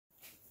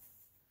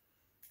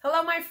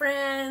Hello, my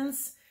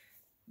friends.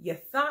 You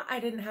thought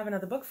I didn't have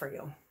another book for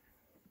you.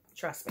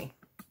 Trust me,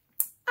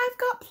 I've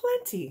got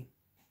plenty.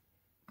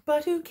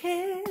 But who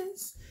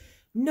cares?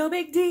 No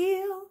big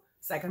deal.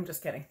 Psych, I'm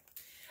just kidding.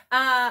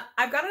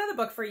 I've got another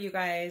book for you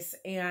guys,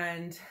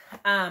 and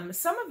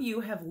some of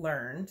you have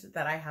learned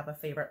that I have a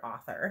favorite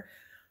author.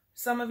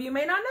 Some of you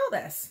may not know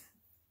this,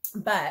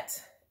 but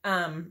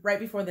right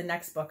before the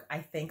next book, I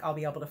think I'll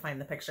be able to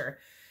find the picture.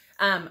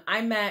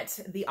 I met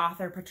the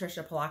author,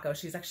 Patricia Polacco.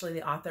 She's actually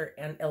the author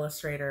and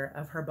illustrator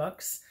of her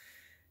books.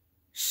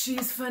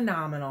 She's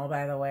phenomenal,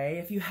 by the way.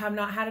 If you have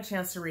not had a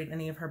chance to read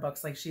any of her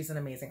books, like, she's an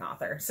amazing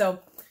author. So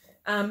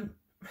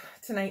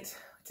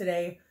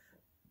today,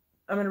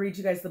 I'm going to read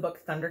you guys the book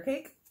Thunder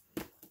Cake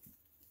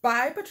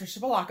by Patricia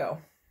Polacco.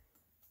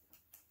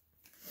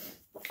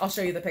 I'll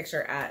show you the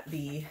picture at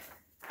the,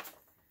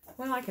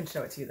 well, I can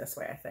show it to you this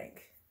way, I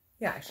think.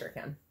 Yeah, I sure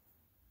can.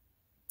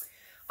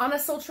 On a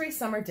sultry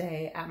summer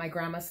day at my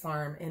grandma's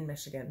farm in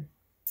Michigan,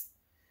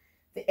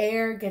 the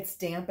air gets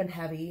damp and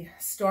heavy,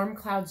 storm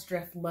clouds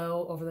drift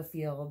low over the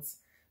fields,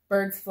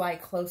 birds fly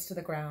close to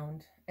the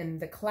ground, and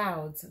the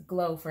clouds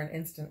glow for an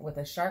instant with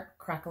a sharp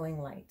crackling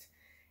light.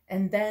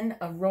 And then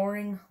a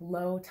roaring,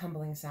 low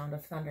tumbling sound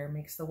of thunder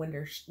makes the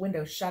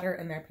windows shudder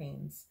in their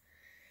panes.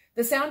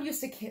 The sound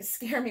used to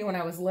scare me when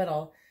I was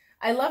little.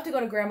 I loved to go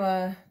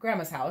to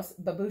Grandma's house,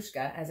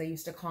 Babushka, as I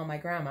used to call my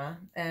grandma,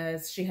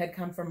 as she had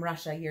come from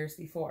Russia years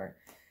before.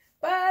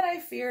 But I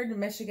feared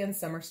Michigan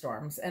summer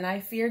storms, and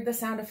I feared the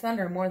sound of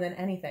thunder more than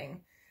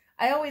anything.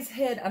 I always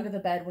hid under the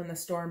bed when the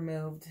storm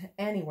moved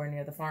anywhere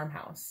near the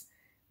farmhouse.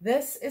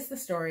 This is the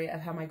story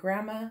of how my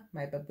grandma,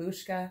 my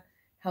babushka,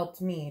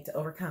 helped me to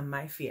overcome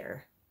my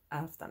fear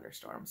of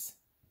thunderstorms.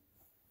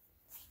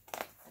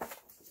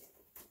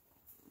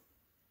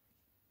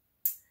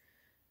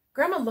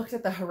 Grandma looked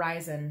at the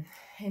horizon,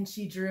 and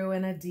she drew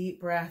in a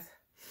deep breath.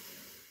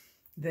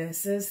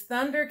 This is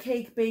thunder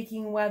cake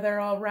baking weather,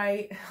 all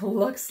right.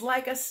 Looks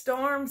like a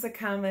storm's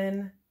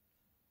a-comin'.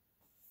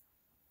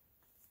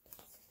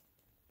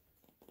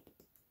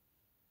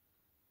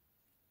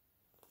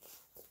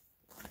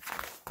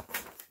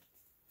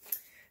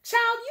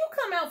 Child, you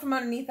come out from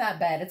underneath that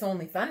bed. It's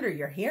only thunder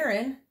you're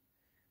hearing,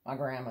 my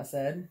grandma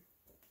said.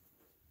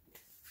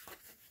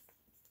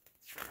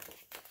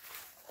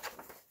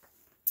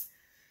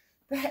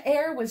 The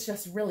air was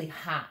just really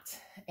hot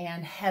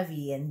and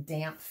heavy and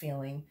damp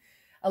feeling.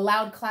 A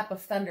loud clap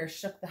of thunder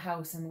shook the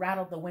house and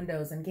rattled the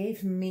windows and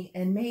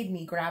made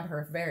me grab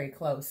her very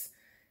close.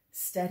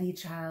 Steady,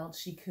 child,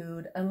 she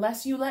cooed.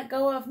 Unless you let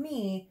go of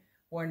me,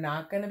 we're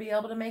not going to be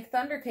able to make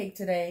thunder cake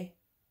today.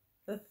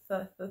 The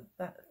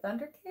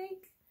thunder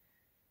cake?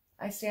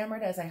 I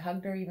stammered as I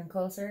hugged her even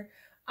closer.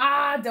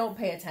 Don't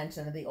pay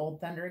attention to the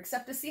old thunder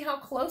except to see how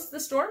close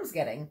the storm's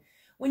getting.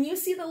 When you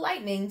see the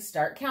lightning,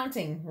 start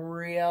counting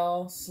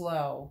real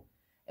slow.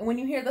 And when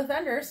you hear the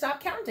thunder, stop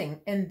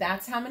counting. And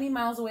that's how many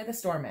miles away the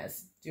storm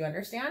is. Do you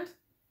understand?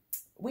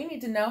 We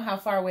need to know how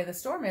far away the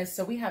storm is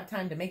so we have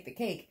time to make the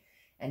cake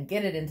and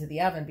get it into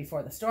the oven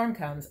before the storm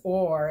comes,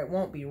 or it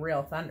won't be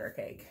real thunder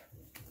cake.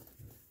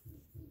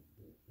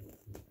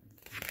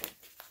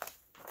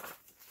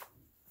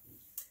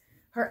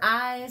 Her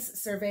eyes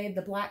surveyed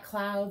the black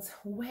clouds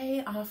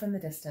way off in the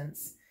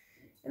distance.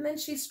 And then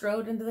she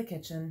strode into the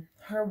kitchen.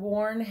 Her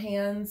worn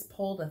hands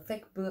pulled a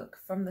thick book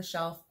from the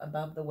shelf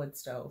above the wood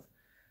stove.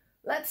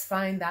 Let's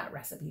find that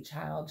recipe,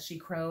 child, she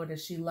crowed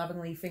as she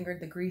lovingly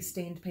fingered the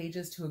grease-stained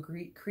pages to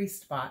a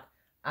creased spot.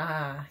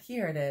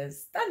 Here it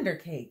is, thunder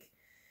cake.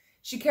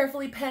 She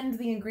carefully penned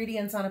the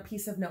ingredients on a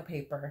piece of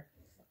notepaper.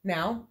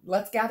 Now,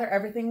 let's gather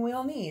everything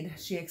we'll need,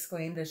 she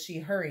exclaimed as she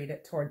hurried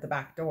toward the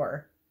back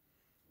door.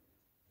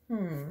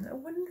 I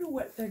wonder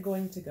what they're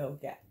going to go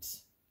get.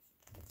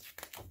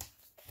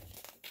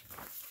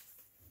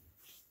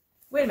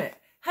 Wait a minute.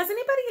 Has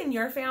anybody in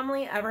your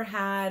family ever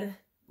had,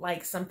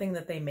 like, something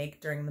that they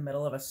make during the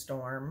middle of a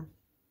storm?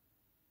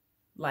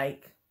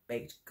 Like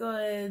baked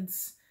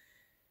goods?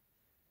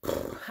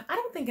 I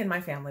don't think in my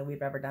family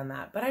we've ever done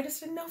that, but I just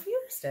didn't know if you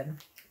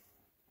did.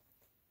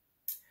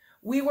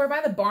 We were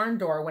by the barn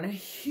door when a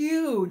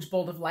huge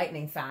bolt of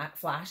lightning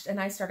flashed, and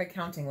I started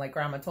counting like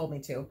Grandma told me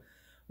to.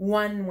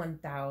 1,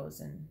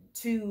 1,000,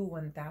 2,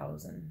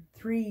 1,000,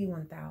 3,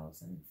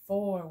 1,000,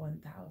 4,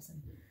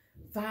 1,000.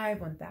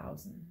 5,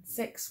 1,000,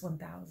 6,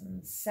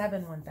 1,000,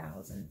 7,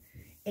 1,000,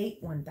 8,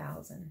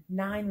 1,000,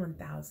 9,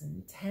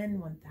 1,000, 10,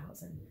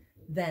 1,000.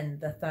 Then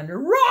the thunder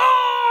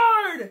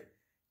roared!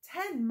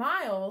 10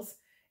 miles?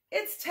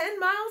 It's 10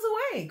 miles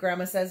away,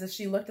 Grandma says as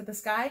she looked at the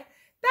sky.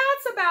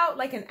 That's about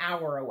like an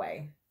hour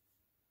away.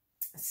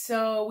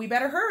 So we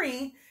better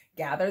hurry.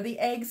 Gather the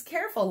eggs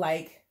careful,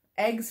 like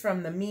eggs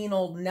from the mean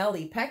old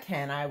Nellie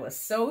peckhen. I was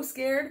so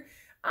scared.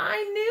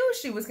 I knew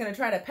she was going to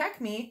try to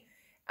peck me.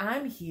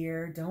 I'm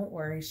here. Don't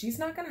worry. She's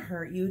not going to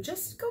hurt you.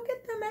 Just go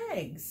get them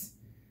eggs,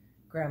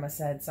 Grandma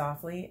said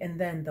softly, and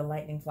then the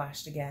lightning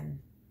flashed again.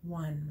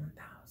 1,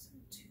 1,000,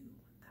 2,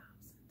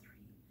 1,000, 3,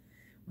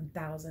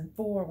 1,000,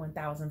 4,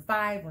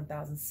 1,005,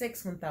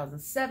 1,006,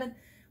 1,007,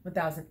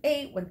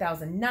 1008,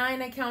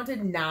 1009, I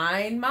counted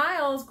 9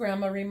 miles,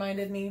 Grandma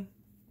reminded me.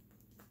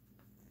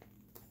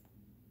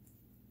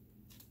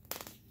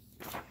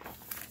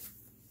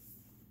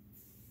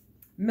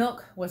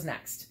 Milk was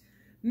next.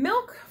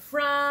 Milk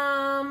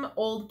from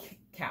old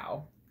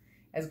cow.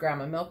 As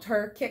Grandma milked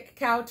her, kick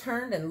cow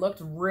turned and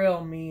looked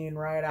real mean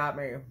right at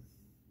me.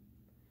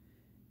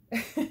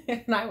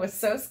 And I was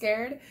so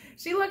scared.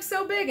 She looked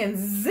so big and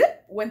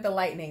zip went the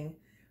lightning.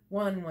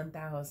 1,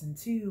 1000,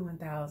 2,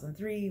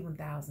 1003,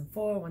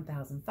 1004,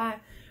 1005,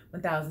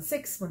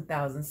 1006,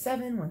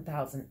 1007,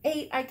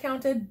 1008. I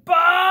counted. Boom!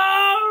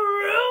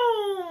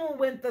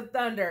 Went the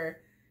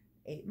thunder.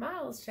 8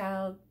 miles,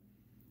 child.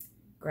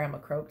 Grandma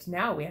croaked.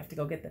 Now we have to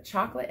go get the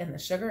chocolate and the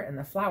sugar and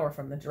the flour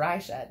from the dry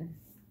shed.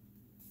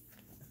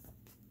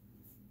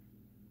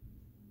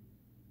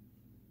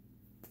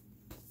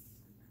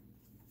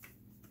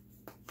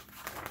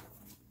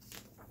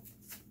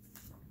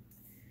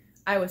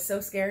 I was so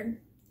scared.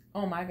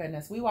 Oh my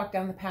goodness. We walked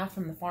down the path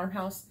from the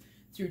farmhouse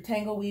through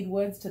tangleweed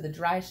woods to the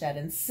dry shed,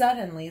 and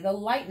suddenly the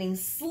lightning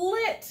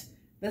slit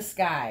the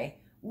sky.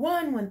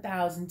 1,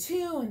 1000,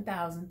 2,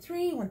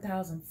 1003,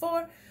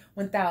 1004,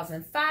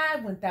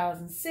 1005,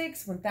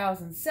 1006,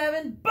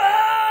 1007. Boom!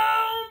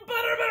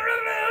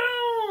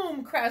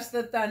 Boom! Crashed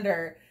the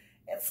thunder.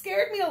 It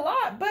scared me a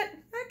lot, but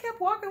I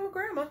kept walking with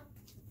Grandma.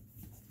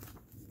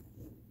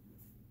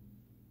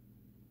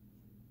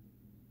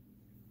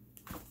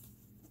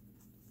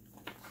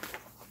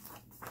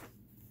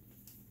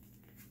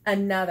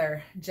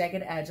 Another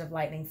jagged edge of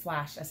lightning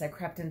flashed as I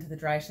crept into the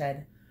dry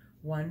shed.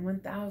 1,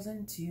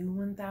 1000, 2,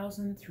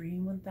 1000,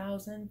 3,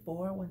 1000,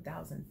 4,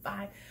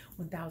 1005,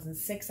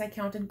 1006. I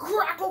counted.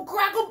 Crackle,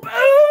 crackle,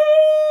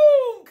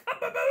 boom!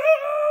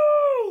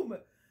 Kaboom!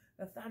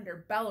 The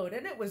thunder bellowed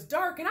and it was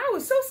dark and I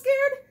was so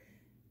scared.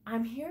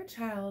 I'm here,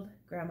 child,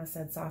 Grandma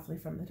said softly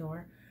from the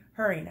door.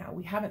 Hurry now,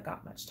 we haven't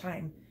got much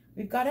time.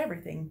 We've got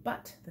everything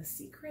but the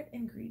secret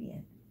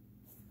ingredient.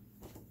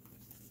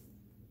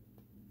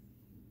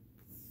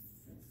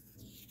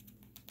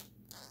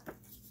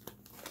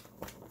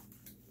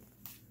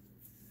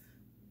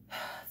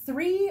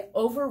 Three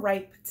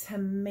overripe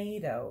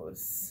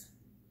tomatoes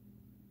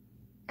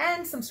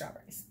and some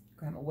strawberries,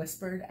 Grandma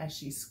whispered as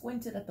she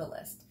squinted at the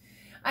list.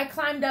 I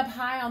climbed up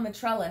high on the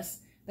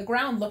trellis. The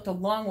ground looked a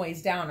long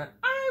ways down and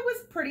I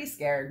was pretty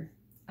scared.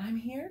 I'm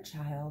here,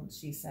 child,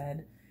 she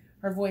said.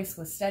 Her voice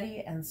was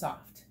steady and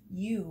soft.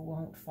 You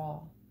won't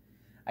fall.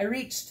 I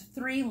reached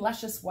 3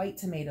 luscious white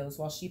tomatoes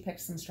while she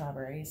picked some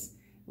strawberries.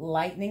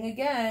 Lightning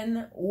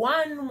again.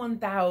 1,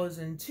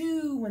 1000,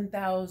 2,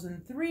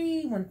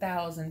 1003,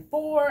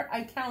 1004.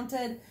 I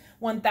counted.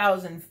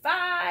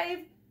 1005.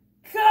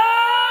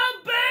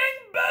 Ka-bang,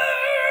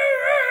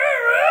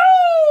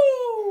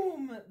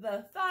 boom!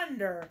 The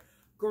thunder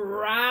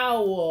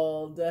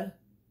growled.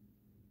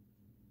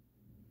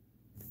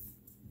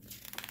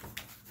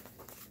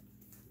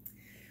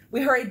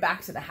 We hurried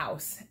back to the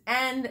house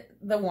and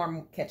the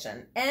warm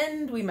kitchen,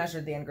 and we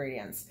measured the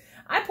ingredients.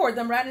 I poured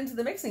them right into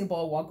the mixing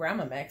bowl while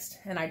Grandma mixed,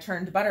 and I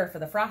churned butter for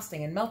the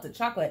frosting and melted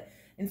chocolate,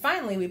 and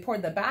finally we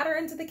poured the batter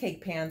into the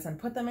cake pans and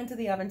put them into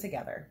the oven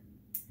together.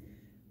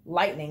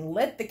 Lightning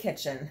lit the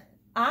kitchen.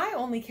 I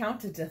only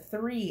counted to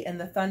 3, and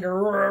the thunder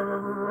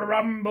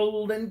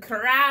rumbled and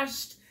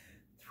crashed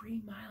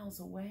 3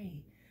 miles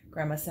away,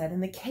 Grandma said,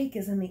 and the cake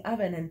is in the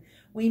oven, and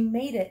we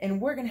made it,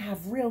 and we're going to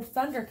have real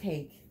thunder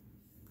cake.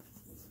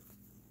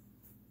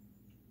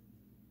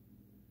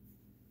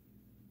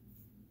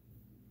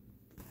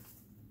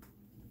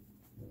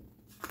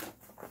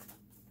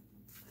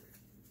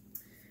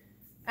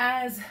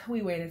 As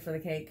we waited for the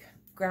cake,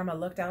 Grandma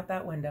looked out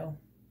that window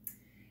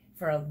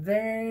for a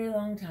very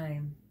long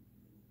time.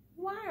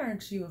 Why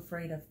aren't you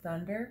afraid of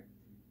thunder?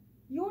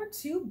 You're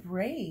too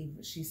brave,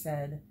 she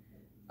said.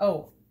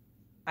 Oh,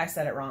 I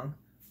said it wrong.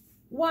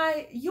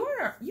 Why, you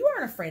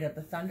aren't afraid of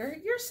the thunder.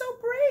 You're so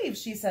brave,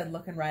 she said,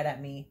 looking right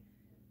at me.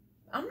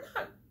 I'm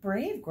not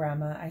brave,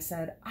 Grandma, I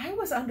said. I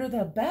was under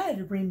the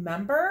bed,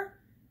 remember?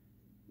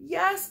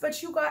 Yes,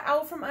 but you got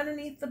out from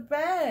underneath the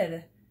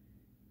bed.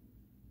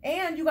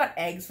 And you got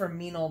eggs from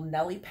mean old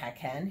Nellie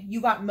Peckhen.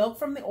 You got milk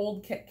from the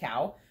old kick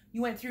cow.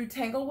 You went through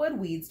tanglewood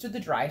weeds to the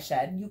dry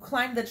shed. You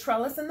climbed the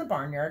trellis in the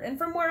barnyard. And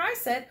from where I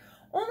sit,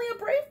 only a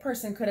brave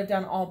person could have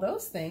done all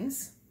those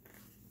things.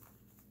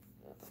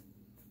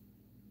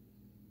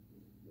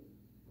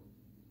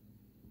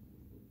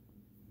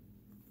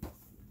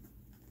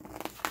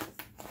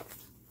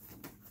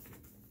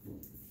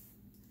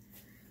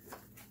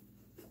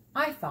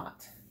 I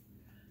thought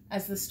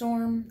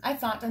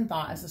and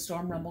thought as the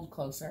storm rumbled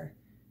closer.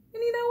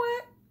 And you know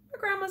what? My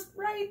grandma's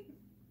right.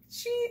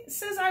 She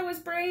says I was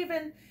brave,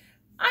 and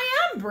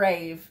I am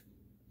brave.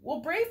 Well,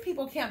 brave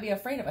people can't be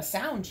afraid of a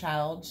sound,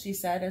 child, she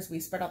said as we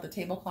spread out the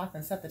tablecloth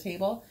and set the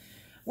table.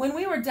 When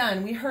we were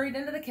done, we hurried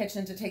into the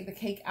kitchen to take the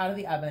cake out of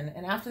the oven,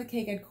 and after the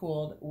cake had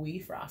cooled, we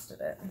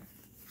frosted it.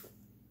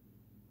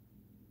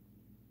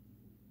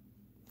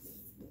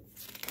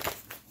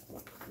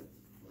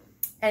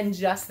 And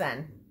just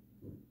then,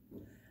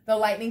 the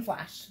lightning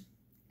flashed.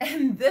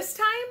 And this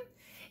time,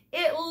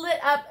 It lit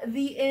up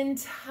the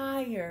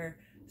entire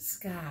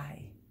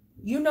sky.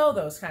 You know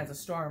those kinds of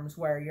storms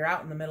where you're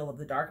out in the middle of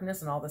the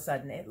darkness and all of a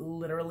sudden it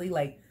literally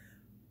like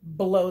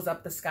blows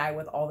up the sky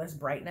with all this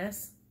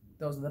brightness.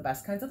 Those are the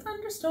best kinds of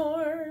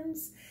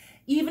thunderstorms.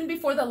 Even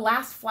before the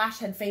last flash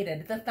had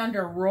faded, the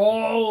thunder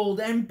rolled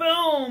and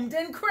boomed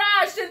and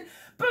crashed and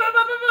boomed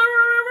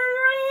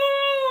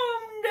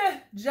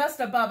just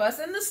above us,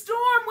 and the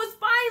storm was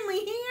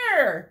finally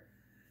here.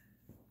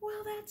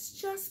 Well, that's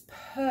just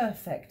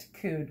perfect,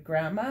 cooed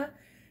Grandma.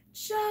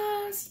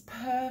 Just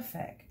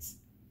perfect.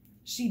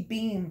 She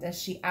beamed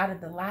as she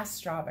added the last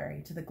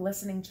strawberry to the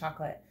glistening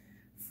chocolate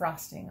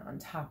frosting on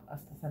top of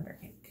the thunder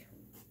cake.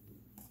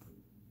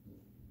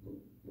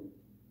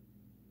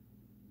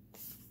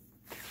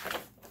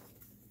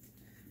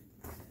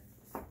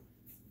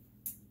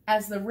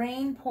 As the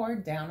rain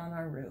poured down on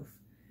our roof,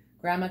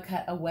 Grandma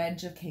cut a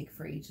wedge of cake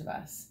for each of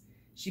us.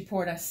 She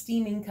poured us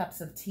steaming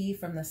cups of tea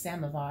from the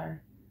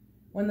samovar.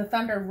 When the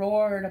thunder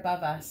roared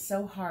above us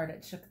so hard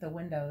it shook the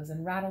windows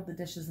and rattled the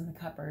dishes in the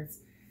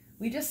cupboards,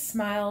 we just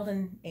smiled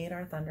and ate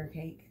our thunder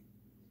cake.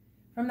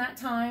 From that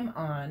time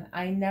on,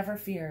 I never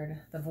feared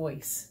the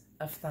voice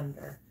of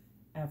thunder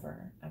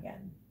ever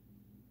again.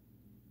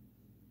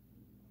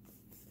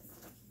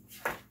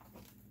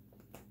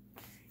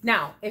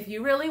 Now, if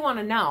you really want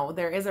to know,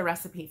 there is a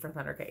recipe for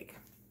thunder cake.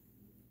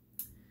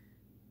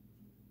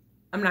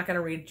 I'm not going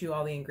to read you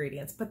all the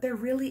ingredients, but there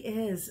really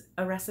is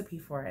a recipe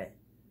for it.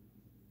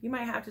 You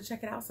might have to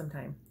check it out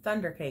sometime.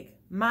 Thunder cake.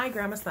 My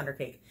grandma's thunder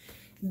cake.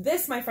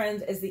 This, my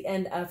friends, is the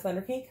end of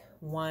Thunder Cake,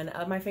 one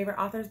of my favorite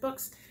author's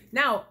books.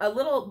 Now, a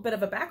little bit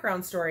of a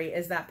background story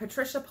is that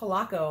Patricia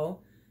Polacco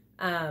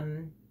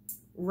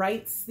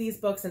writes these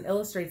books and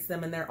illustrates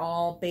them, and they're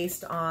all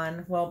based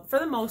on, well, for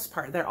the most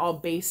part, they're all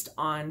based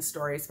on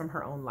stories from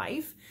her own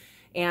life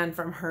and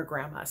from her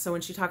grandma. So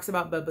when she talks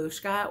about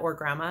babushka or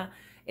grandma,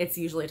 it's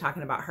usually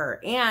talking about her.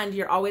 And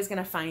you're always going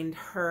to find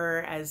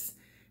her as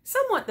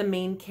somewhat the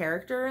main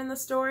character in the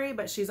story,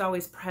 but she's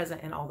always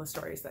present in all the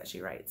stories that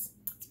she writes.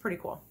 It's pretty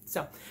cool.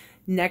 So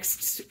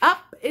next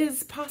up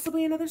is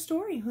possibly another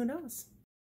story. Who knows?